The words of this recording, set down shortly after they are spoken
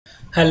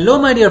Hello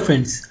my dear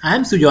friends, I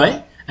am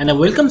Sujoy and I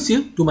welcome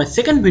you to my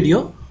second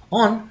video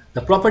on the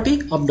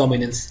property of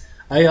dominance.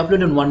 I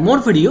uploaded one more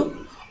video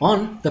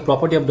on the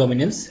property of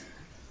dominance.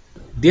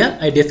 There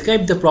I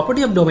described the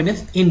property of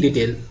dominance in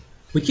detail,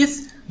 which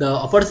is the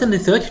operation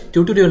research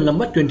tutorial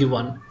number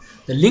 21.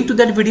 The link to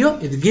that video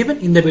is given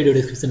in the video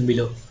description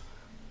below.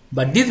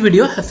 But this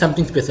video has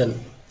something special.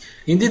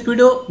 In this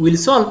video we will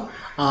solve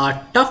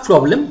a tough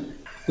problem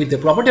with the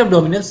property of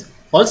dominance.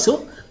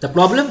 Also, the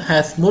problem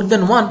has more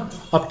than one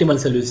optimal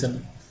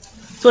solution.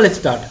 So let's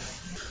start.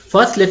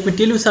 First, let me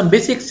tell you some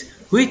basics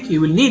which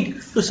you will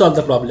need to solve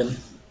the problem.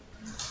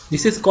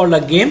 This is called a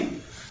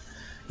game.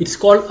 It's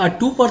called a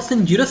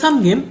two-person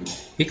zero-sum game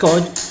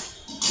because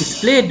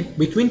it's played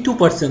between two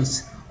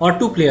persons or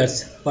two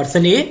players,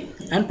 person A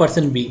and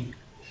person B.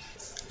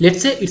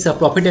 Let's say it's a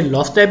profit and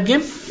loss type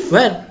game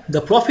where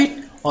the profit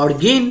or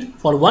gain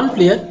for one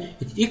player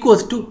is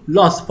equals to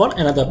loss for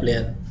another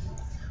player,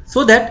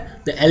 so that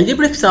the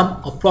algebraic sum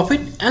of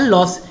profit and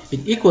loss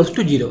is equals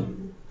to 0.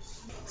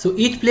 So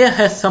each player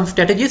has some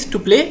strategies to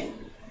play.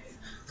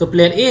 So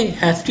player A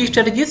has three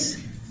strategies: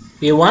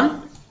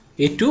 A1,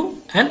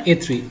 A2 and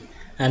A3,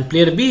 and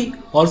player B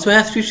also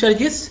has three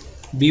strategies: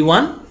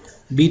 B1,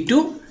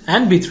 B2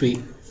 and B3.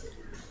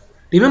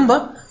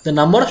 Remember, the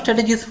number of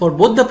strategies for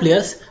both the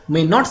players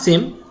may not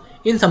same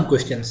in some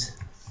questions.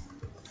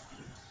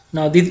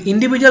 Now these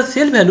individual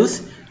cell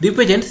values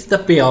represents the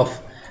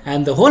payoff,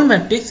 and the whole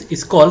matrix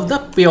is called the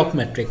payoff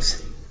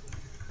matrix.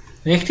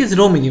 Next is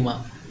row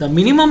minima. The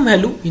minimum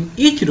value in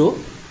each row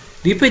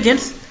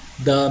represents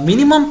the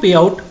minimum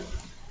payout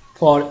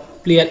for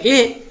player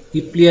A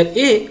if player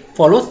A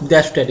follows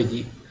that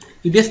strategy,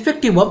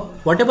 irrespective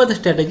of whatever the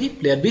strategy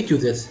player B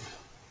chooses.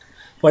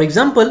 For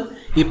example,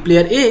 if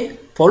player A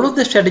follows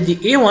the strategy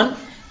A1,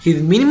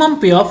 his minimum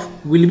payoff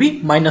will be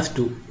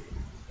 -2.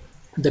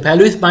 The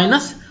value is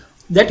minus,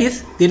 that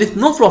is, there is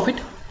no profit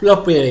for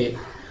player A.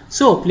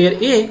 So player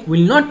A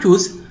will not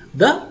choose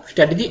the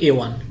strategy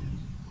A1.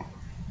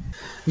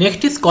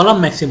 Next is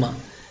column maxima.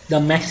 The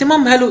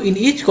maximum value in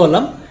each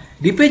column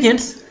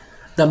represents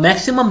the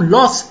maximum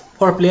loss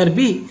for player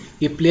B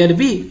if player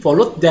B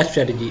follows that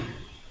strategy.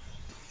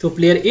 So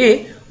player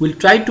A will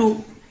try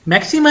to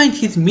maximize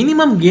his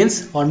minimum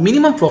gains or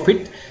minimum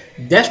profit.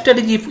 That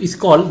strategy is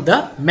called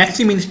the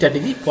Maximin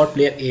strategy for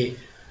player A,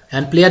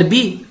 and player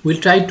B will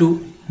try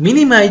to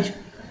minimize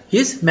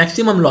his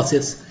maximum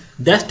losses.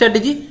 That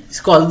strategy is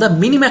called the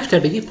Minimax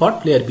strategy for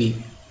player B.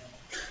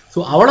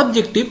 So our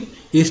objective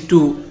is to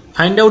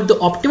find out the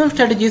optimum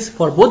strategies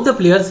for both the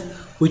players,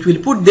 which will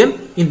put them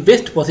in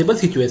best possible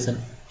situation.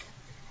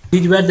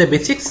 These were the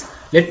basics.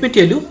 Let me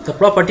tell you the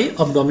property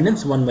of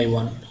dominance one by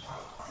one.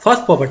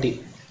 First property: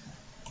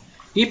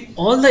 if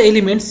all the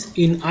elements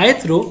in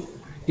ith row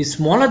is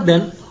smaller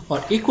than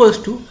or equals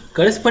to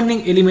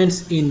corresponding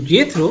elements in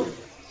jth row,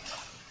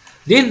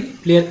 then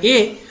player A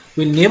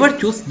will never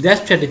choose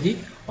that strategy,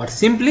 or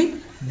simply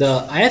the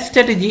ith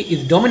strategy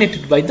is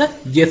dominated by the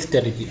jth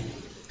strategy.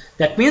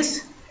 That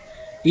means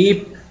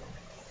if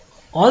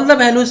all the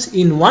values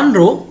in one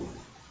row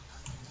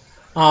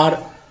are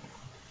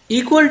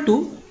equal to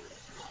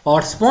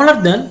or smaller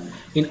than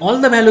in all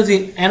the values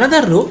in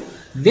another row,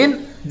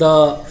 then the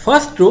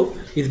first row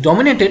is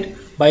dominated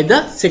by the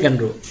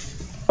second row.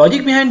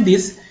 Logic behind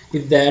this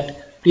is that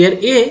player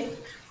A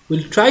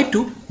will try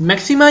to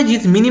maximize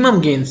his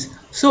minimum gains.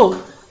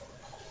 So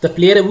the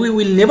player B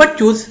will never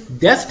choose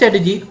that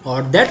strategy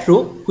or that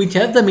row which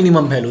has the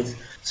minimum values.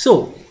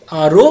 So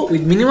a row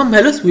with minimum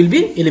values will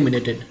be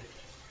eliminated.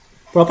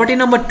 Property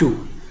number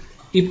 2.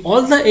 If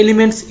all the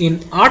elements in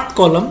rth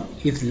column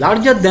is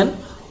larger than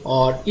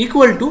or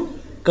equal to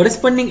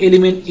corresponding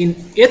element in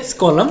th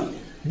column,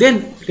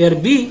 then player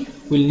B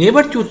will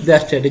never choose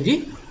that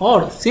strategy,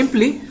 or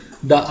simply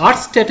the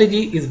rth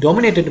strategy is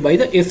dominated by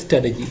the th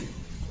strategy.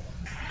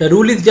 The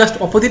rule is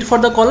just opposite for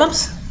the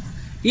columns.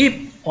 If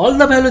all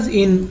the values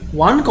in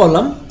one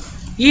column,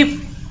 if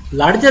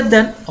larger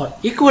than or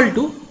equal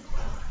to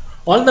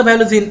all the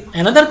values in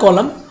another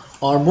column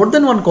or more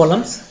than one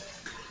columns,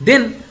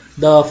 then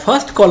the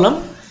first column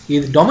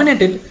is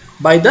dominated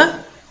by the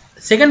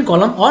second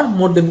column or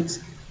more than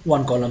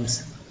one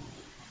columns.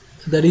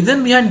 The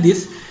reason behind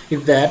this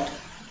is that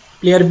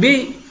player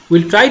B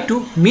will try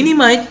to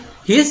minimize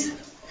his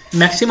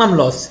maximum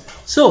loss.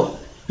 So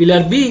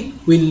player B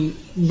will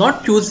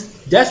not choose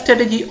that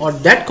strategy or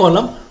that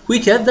column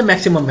which has the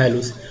maximum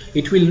values.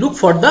 It will look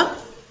for the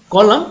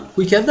column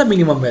which has the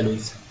minimum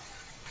values.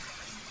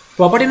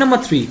 Property number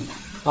 3.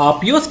 A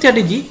pure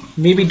strategy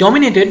may be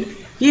dominated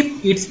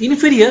if it's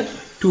inferior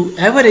to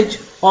average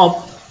of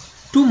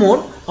two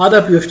more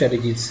other pure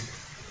strategies.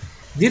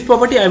 This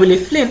property I will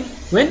explain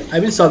when I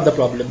will solve the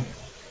problem.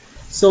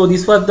 So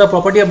this was the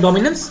property of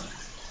dominance.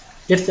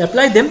 Let's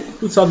apply them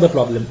to solve the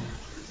problem.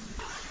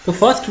 So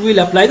first we will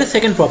apply the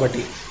second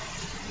property.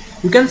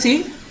 You can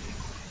see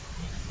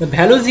the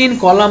values in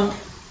column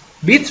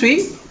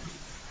B3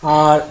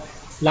 are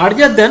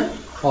larger than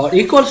or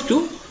equals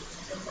to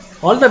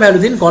all the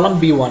values in column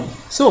B1.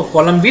 So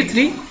column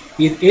B3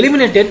 is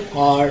eliminated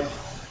or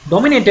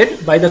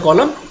dominated by the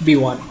column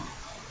B1.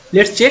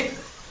 Let's check.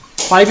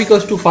 5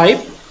 equals to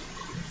 5,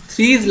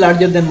 3 is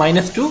larger than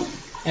 -2,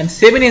 and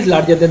 7 is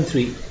larger than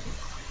 3.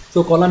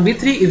 So column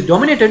B3 is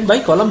dominated by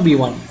column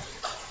B1.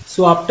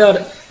 So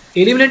after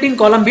eliminating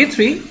column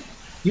B3,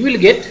 you will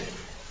get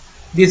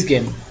this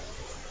game.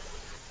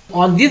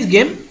 On this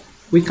game,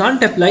 we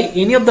can't apply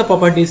any of the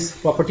properties,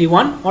 property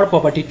 1 or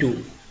property 2.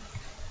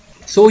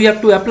 So we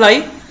have to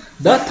apply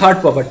the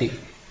third property.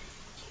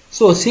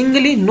 So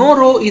singly, no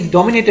row is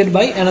dominated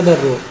by another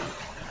row,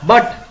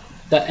 but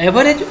the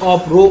average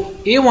of row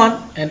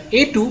A1 and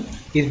A2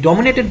 is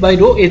dominated by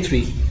row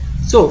A3.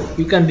 So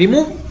you can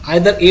remove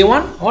either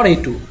A1 or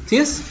A2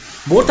 since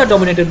both are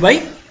dominated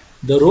by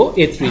the row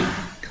A3.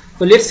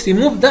 So let's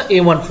remove the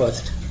A1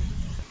 first.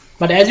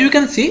 But as you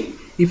can see,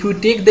 if you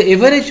take the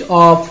average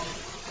of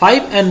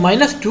 5 and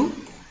 -2,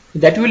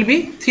 that will be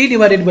 3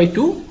 divided by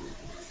 2,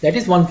 that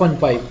is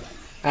 1.5.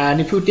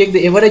 And if you take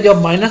the average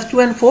of -2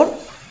 and 4,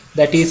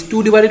 that is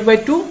 2 divided by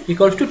 2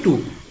 equals to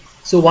 2.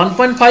 So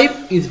 1.5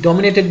 is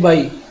dominated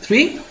by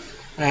 3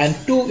 and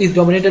 2 is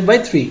dominated by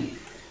 3.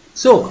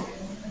 So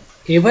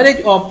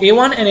average of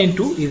A1 and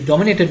A2 is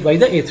dominated by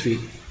the A3.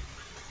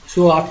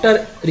 So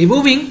after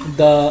removing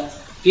the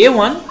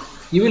A1,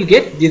 you will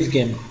get this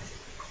game.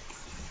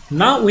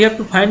 Now we have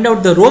to find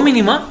out the row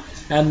minima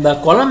and the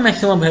column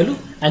maximum value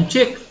and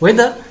check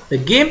whether the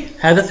game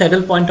has a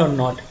saddle point or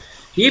not.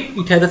 If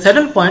it has a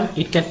saddle point,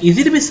 it can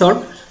easily be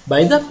solved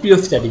by the pure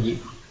strategy.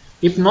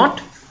 If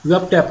not, you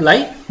have to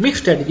apply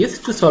mixed strategies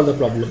to solve the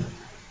problem.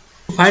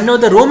 To find out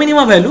the row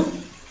minima value,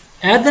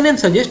 as the name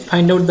suggests,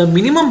 find out the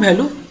minimum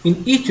value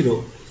in each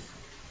row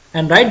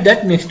and write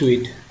that next to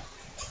it.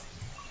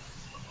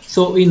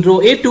 So in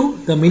row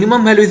A2, the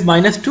minimum value is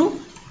 -2,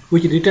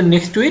 which is written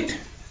next to it.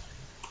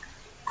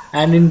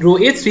 And in row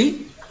A3,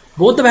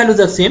 both the values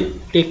are same.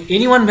 Take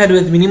any one value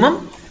as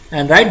minimum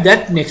and write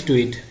that next to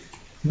it.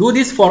 Do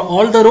this for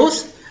all the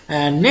rows,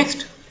 and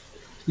next,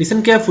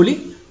 listen carefully,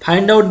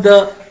 find out the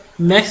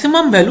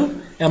maximum value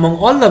among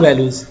all the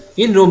values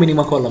in row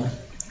minima column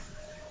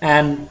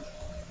and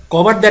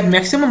cover that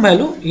maximum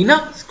value in a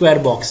square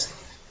box.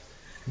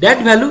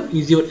 That value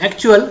is your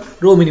actual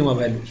row minima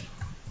value.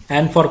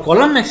 And for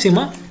column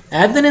maxima,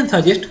 as the name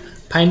suggests,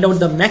 find out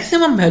the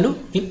maximum value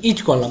in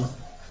each column.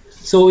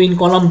 So in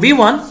column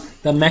B1,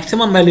 the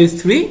maximum value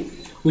is 3,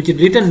 which is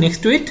written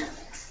next to it.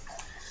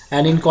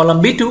 And in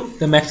column B2,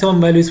 the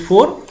maximum value is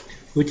 4,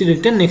 which is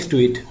written next to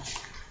it.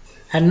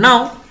 And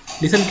now,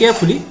 listen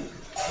carefully,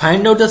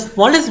 find out the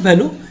smallest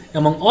value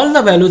among all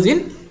the values in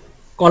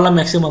column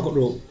maxima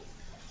row.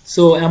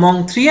 So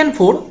among 3 and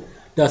 4,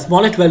 the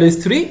smallest value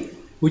is 3,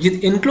 which is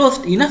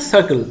enclosed in a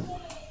circle.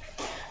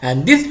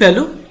 And this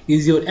value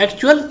is your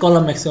actual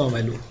column maximum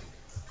value.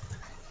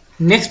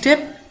 Next step,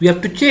 we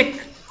have to check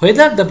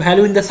whether the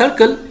value in the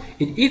circle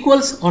is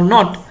equals or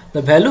not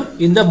the value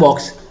in the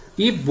box.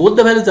 If both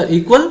the values are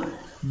equal,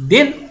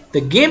 then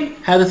the game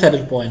has a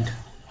saddle point.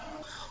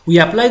 We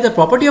apply the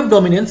property of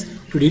dominance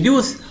to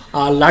reduce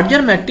a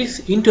larger matrix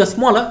into a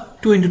smaller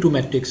 2 into 2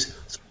 matrix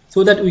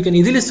so that we can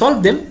easily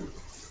solve them.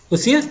 So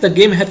since the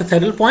game has a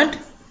saddle point,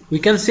 we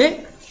can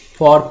say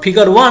for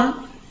figure 1,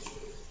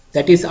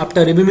 that is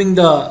after removing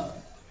the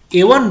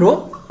A1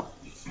 row,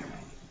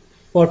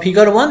 for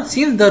figure 1,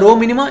 since the row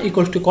minima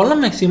equals to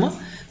column maxima,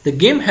 the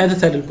game has a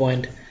saddle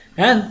point,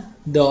 and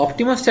the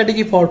optimal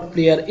strategy for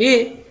player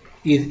A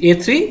is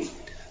A3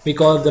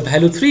 because the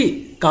value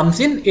 3 comes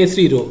in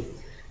A3 row,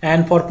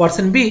 and for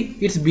person B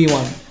it's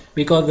B1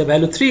 because the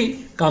value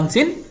 3 comes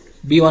in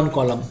B1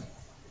 column,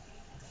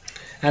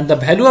 and the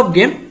value of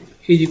game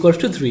is equals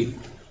to 3.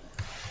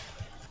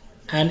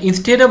 And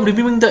instead of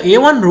removing the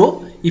A1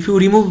 row, if you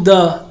remove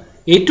the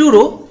A2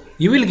 row,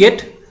 you will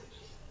get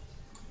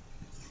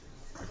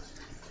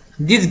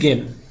this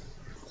game.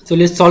 So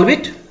let's solve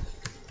it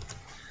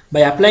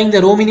by applying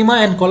the row minima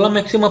and column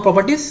maxima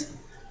properties.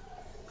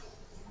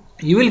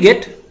 You will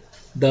get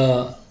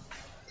the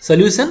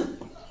solution.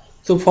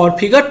 So for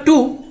figure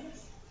 2,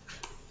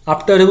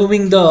 after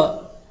removing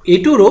the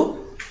A2 row,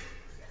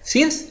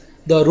 since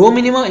the row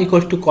minima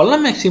equals to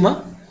column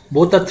maxima,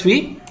 both are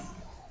 3,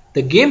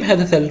 the game has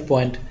a saddle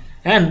point,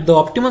 and the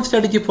optimal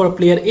strategy for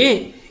player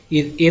A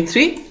is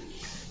A3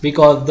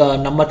 because the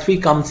number 3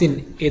 comes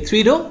in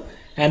A3 row,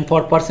 and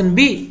for person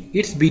B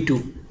it's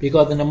B2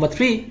 because the number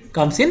 3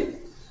 comes in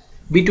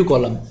B2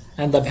 column,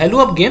 and the value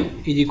of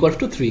game is equals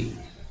to 3.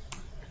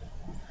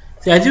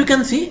 So as you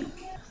can see,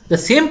 the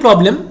same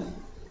problem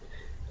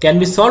can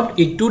be solved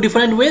in 2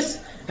 different ways,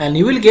 and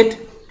you will get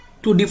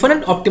 2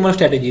 different optimal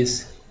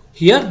strategies.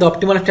 Here the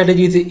optimal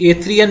strategy is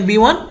A3 and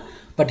B1,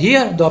 but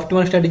here the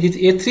optimal strategy is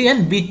A3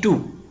 and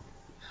B2,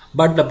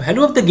 but the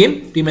value of the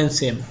game remains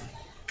same.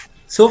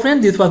 So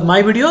friends, this was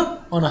my video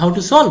on how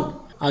to solve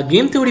a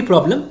game theory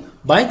problem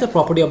by the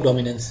property of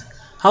dominance.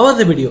 How was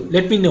the video?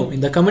 Let me know in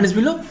the comments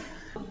below.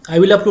 I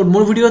will upload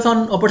more videos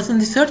on operation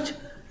research,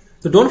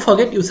 so don't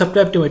forget you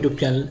subscribe to my YouTube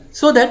channel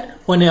so that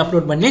when I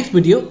upload my next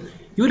video,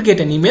 you will get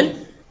an email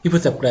if you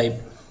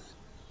subscribe.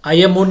 I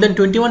have more than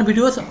 21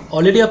 videos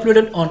already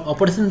uploaded on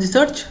operation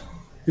research.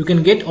 You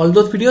can get all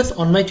those videos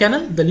on my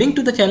channel. The link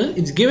to the channel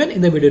is given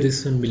in the video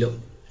description below.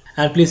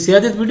 And please share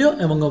this video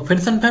among your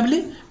friends and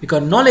family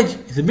because knowledge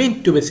is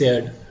meant to be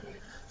shared.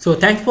 So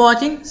thanks for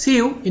watching. See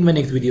you in my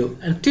next video.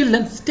 Until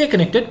then, stay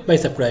connected by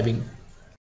subscribing.